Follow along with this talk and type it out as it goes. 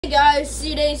guys,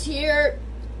 C-Days here,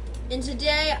 and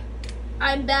today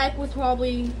I'm back with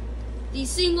probably the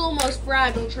single most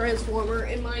fragile Transformer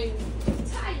in my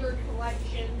entire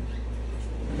collection.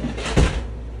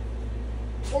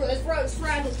 Or the most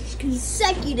fragile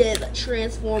consecutive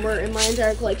Transformer in my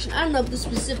entire collection. I don't know if the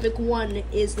specific one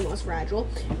is the most fragile,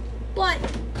 but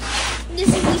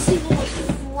this is the single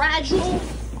most fragile,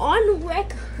 on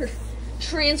record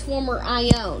Transformer I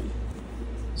own.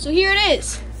 So here it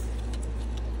is.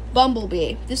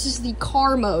 Bumblebee. This is the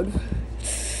car mode.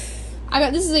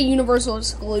 This is a Universal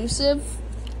exclusive,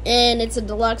 and it's a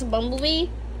deluxe Bumblebee.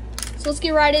 So let's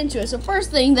get right into it. So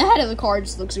first thing, the head of the car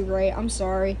just looks great. I'm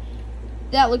sorry.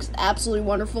 That looks absolutely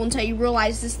wonderful until you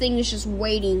realize this thing is just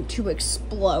waiting to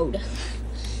explode.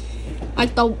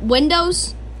 Like the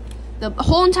windows, the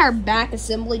whole entire back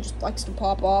assembly just likes to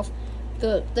pop off.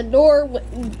 The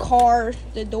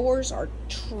doors are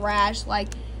trash. Like,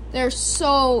 they're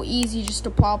so easy just to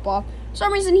pop off. For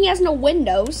some reason, he has no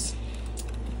windows.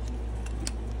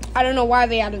 I don't know why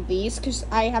they added these, because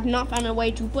I have not found a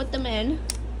way to put them in.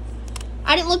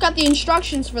 I didn't look up the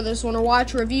instructions for this one or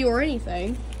watch a review or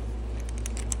anything.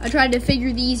 I tried to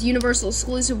figure these Universal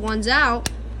exclusive ones out,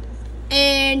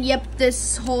 and yep,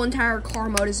 this whole entire car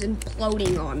mode is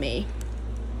imploding on me.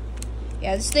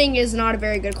 Yeah, this thing is not a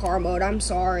very good car mode. I'm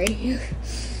sorry.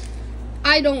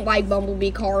 I don't like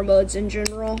Bumblebee car modes in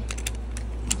general.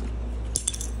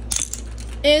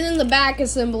 And then the back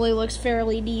assembly looks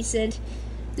fairly decent.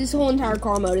 This whole entire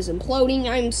car mode is imploding.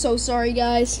 I'm so sorry,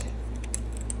 guys.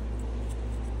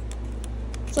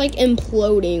 It's like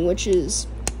imploding, which is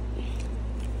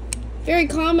very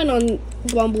common on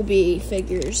Bumblebee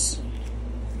figures.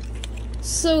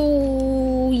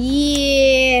 So,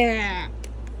 yeah.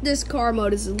 This car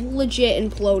mode is legit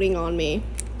imploding on me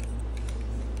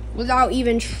without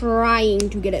even trying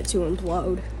to get it to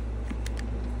implode.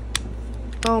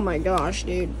 Oh my gosh,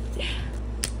 dude.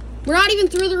 We're not even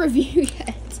through the review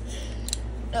yet.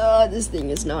 This thing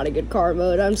is not a good car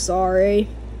mode. I'm sorry.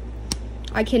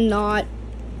 I cannot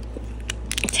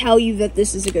tell you that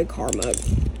this is a good car mode.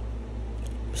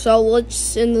 So and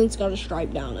then it's got a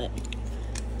stripe down it.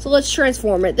 So let's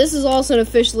transform it. This is also an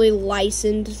officially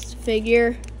licensed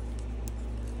figure.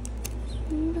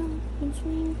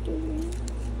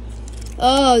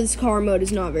 Oh, this car mode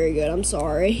is not very good. I'm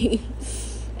sorry.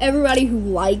 Everybody who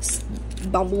likes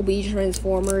Bumblebee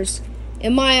Transformers,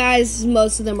 in my eyes,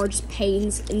 most of them are just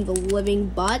pains in the living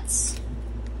butts.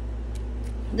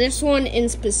 This one in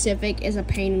specific is a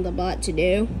pain in the butt to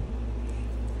do.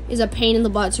 Is a pain in the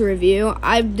butt to review.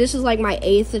 This is like my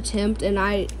 8th attempt, and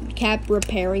I kept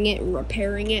repairing it, and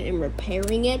repairing it, and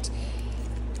repairing it.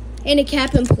 And it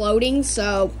kept imploding,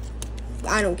 so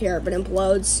I don't care if it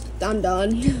implodes. I'm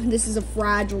done. This is a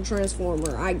fragile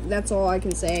Transformer. That's all I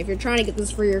can say. If you're trying to get this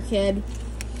for your kid,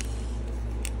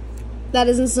 that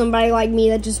isn't somebody like me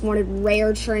that just wanted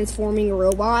rare transforming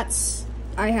robots,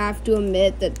 I have to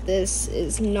admit that this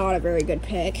is not a very good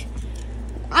pick.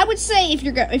 I would say if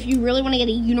you really want to get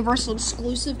a Universal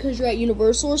exclusive because you're at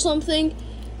Universal or something,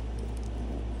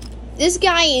 this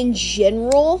guy in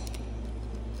general,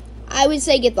 I would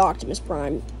say get the Optimus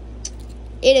Prime.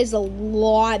 It is a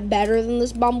lot better than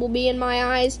this Bumblebee in my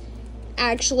eyes,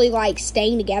 actually, like,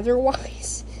 staying together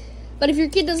wise. But if your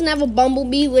kid doesn't have a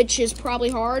Bumblebee, which is probably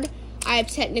hard, I have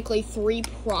technically 3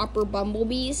 proper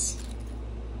Bumblebees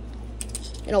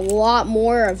and a lot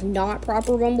more of not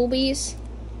proper Bumblebees.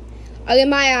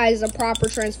 In my eyes, a proper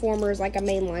Transformer is like a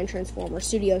mainline Transformer,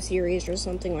 Studio Series or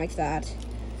something like that.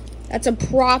 That's a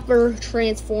proper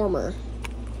Transformer.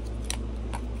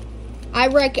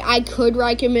 I could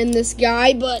recommend this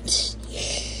guy, but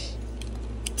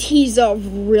he's a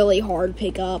really hard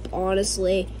pickup,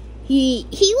 honestly.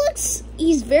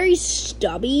 He's very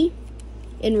stubby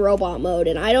in robot mode,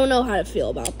 and I don't know how to feel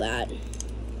about that.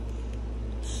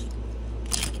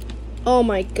 Oh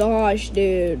my gosh,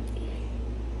 dude.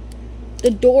 The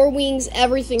door wings,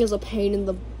 everything is a pain in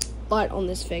the butt on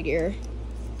this figure.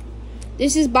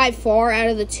 This is by far, out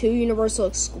of the 2 Universal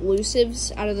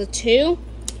exclusives,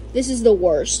 this is the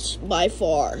worst, by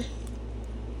far.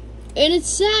 And it's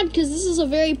sad, because this is a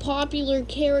very popular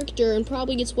character and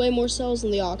probably gets way more sales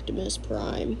than the Optimus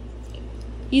Prime.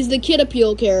 He's the kid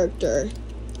appeal character.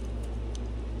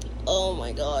 Oh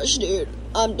my gosh, dude.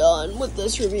 I'm done with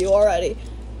this review already.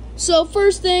 So,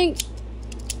 first thing...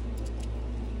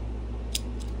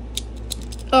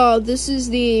 this is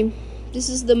the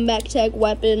mech tech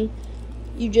weapon.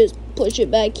 You just push it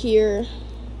back here,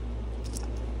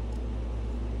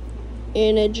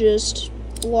 and it just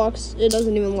locks. It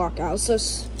doesn't even lock out. So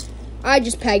I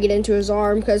just peg it into his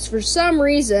arm because for some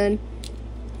reason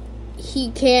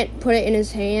he can't put it in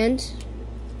his hand.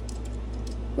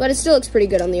 But it still looks pretty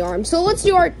good on the arm. So let's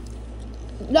do our...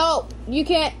 No, you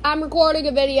can't. I'm recording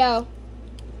a video.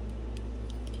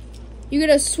 You're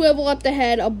going to swivel up the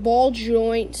head, a ball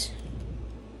joint.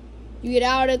 You get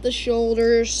out at the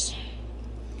shoulders.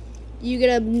 You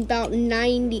get about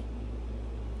 90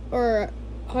 or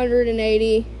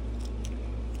 180.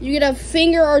 You get a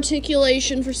finger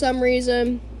articulation for some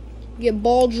reason. You get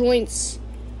ball joints.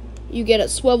 You get a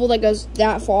swivel that goes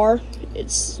that far.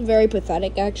 It's very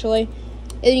pathetic, actually.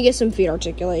 And then you get some feet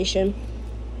articulation.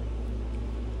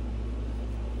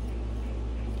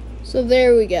 So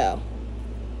there we go.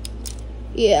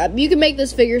 Yeah, you can make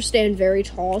this figure stand very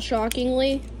tall,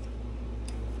 shockingly.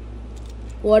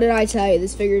 What did I tell you?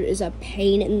 This figure is a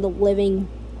pain in the living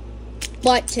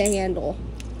butt to handle.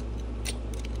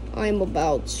 I'm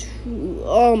about to...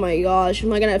 Oh my gosh,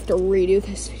 am I gonna have to redo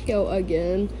this video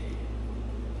again?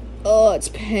 Oh, it's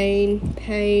pain.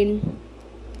 Pain.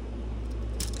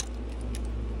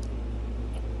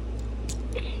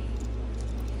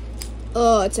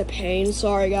 Oh, it's a pain.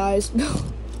 Sorry, guys.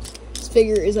 This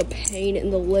figure is a pain in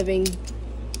the living...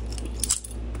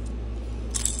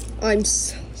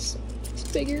 This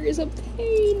figure is a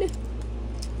pain.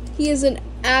 He is an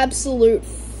absolute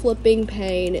flipping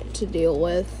pain to deal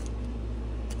with.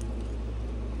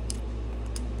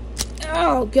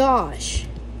 Oh, gosh.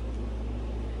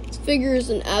 This figure is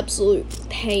an absolute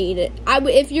pain.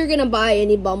 If you're going to buy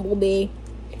any Bumblebee,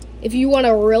 if you want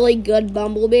a really good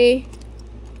Bumblebee,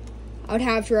 I would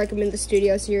have to recommend the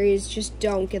Studio Series. Just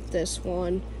don't get this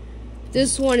one.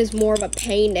 This one is more of a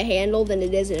pain to handle than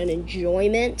it is an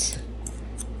enjoyment.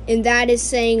 And that is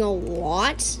saying a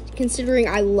lot, considering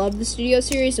I love the Studio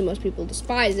Series, and most people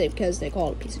despise it because they call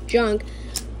it a piece of junk.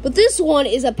 But this one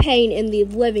is a pain in the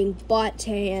living butt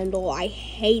to handle. I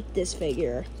hate this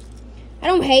figure. I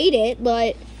don't hate it,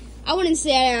 but I wouldn't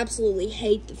say I absolutely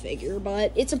hate the figure.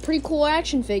 But it's a pretty cool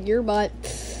action figure, but...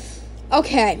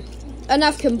 Okay,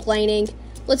 enough complaining.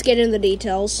 Let's get into the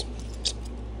details.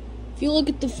 If you look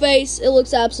at the face, it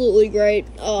looks absolutely great.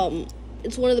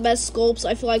 It's one of the best sculpts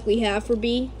I feel like we have for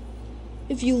B.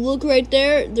 If you look right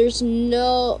there, there's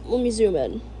no... Let me zoom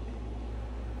in.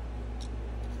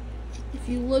 If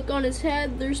you look on his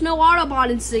head, there's no Autobot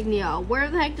insignia. Where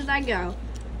the heck did that go?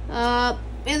 And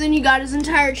then you got his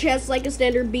entire chest like a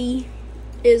standard B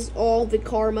is all the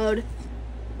car mode.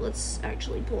 Let's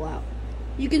actually pull out.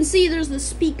 You can see there's the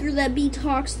speaker that B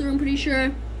talks through, I'm pretty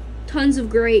sure. Tons of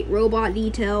great robot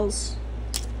details.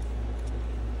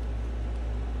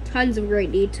 Tons of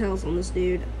great details on this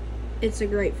dude. It's a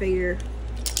great figure.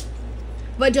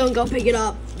 But don't go pick it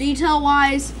up.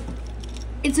 Detail-wise,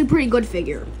 it's a pretty good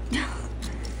figure.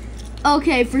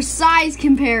 Okay, for size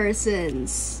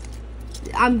comparisons,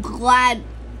 I'm glad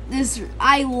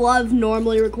I love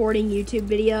normally recording YouTube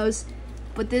videos,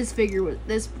 but this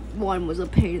one was a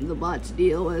pain in the butt to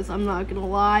deal with. I'm not gonna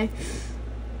lie.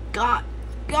 God.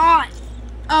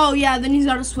 Oh yeah, then he's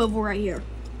got a swivel right here.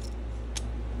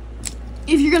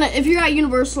 If you're at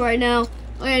Universal right now,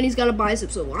 oh yeah, and he's got a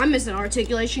bicep swivel. I'm missing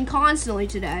articulation constantly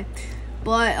today.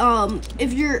 But and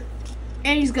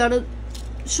he's got a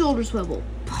shoulder swivel.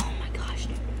 Oh my gosh,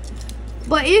 dude.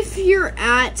 But if you're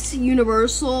at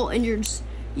Universal and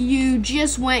you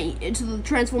just went into the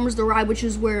Transformers The Ride, which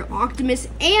is where Optimus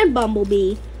and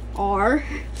Bumblebee are,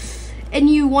 and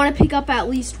you want to pick up at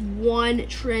least one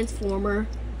Transformer,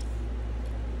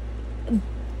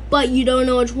 but you don't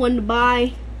know which one to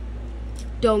buy,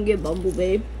 don't get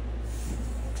Bumblebee.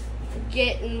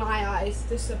 Get, in my eyes,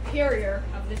 the superior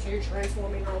of the two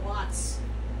transforming robots.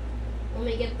 Let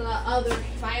me get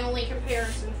my only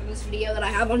comparison for this video that I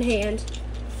have on hand.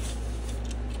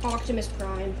 Optimus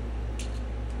Prime.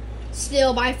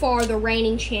 Still, by far, the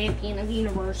reigning champion of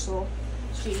Universal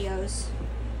Studios.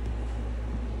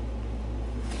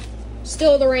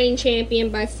 Still the reigning champion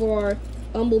by far.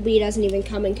 Bumblebee doesn't even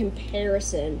come in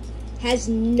comparison. Has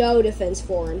no defense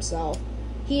for himself.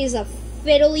 He is a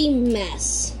fiddly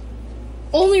mess.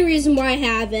 Only reason why I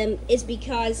have him is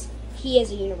because he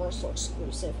is a Universal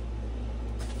exclusive.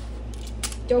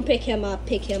 Don't pick him up,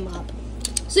 pick him up.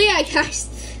 So yeah,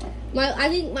 guys, I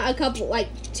think a couple, like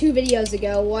 2 videos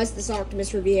ago was this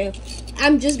Optimus review.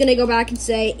 I'm just gonna go back and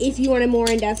say, if you want a more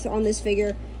in-depth on this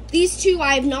figure, these two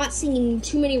I have not seen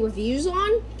too many reviews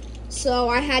on, so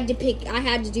I had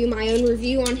to do my own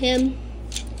review on him.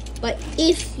 But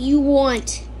if you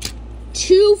want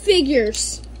 2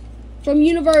 figures from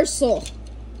Universal,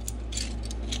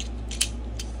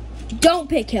 don't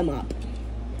pick him up.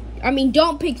 I mean,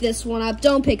 don't pick this one up.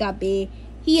 Don't pick up B.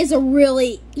 He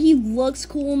looks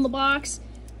cool in the box,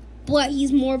 but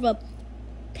he's more of a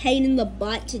pain in the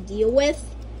butt to deal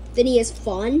with than he is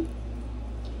fun.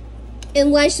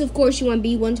 Unless, of course, you want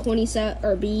B127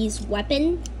 or B's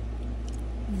weapon.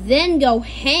 Then go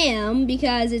ham,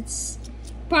 because it's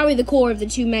probably the core of the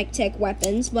two mech tech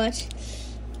weapons, but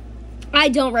I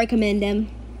don't recommend him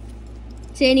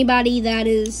to anybody that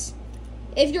is,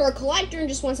 if you're a collector and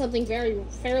just want something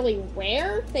fairly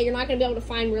rare that you're not going to be able to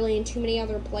find really in too many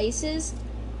other places,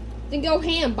 then go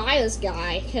ham, buy this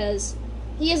guy, because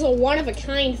he is a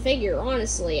one-of-a-kind figure,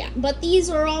 honestly. But these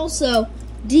are also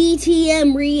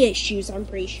DTM reissues, I'm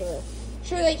pretty sure.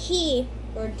 Sure that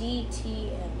or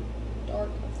DTM, Dark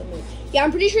of the Moon. Yeah,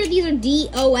 I'm pretty sure these are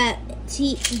DOTM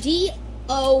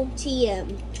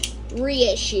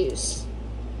reissues.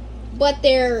 But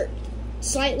they're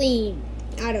slightly,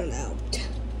 I don't know.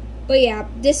 But yeah,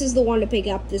 this is the one to pick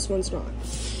up, this one's not.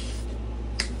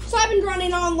 So I've been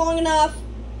running on long enough.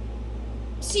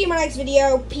 See you in my next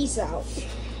video. Peace out.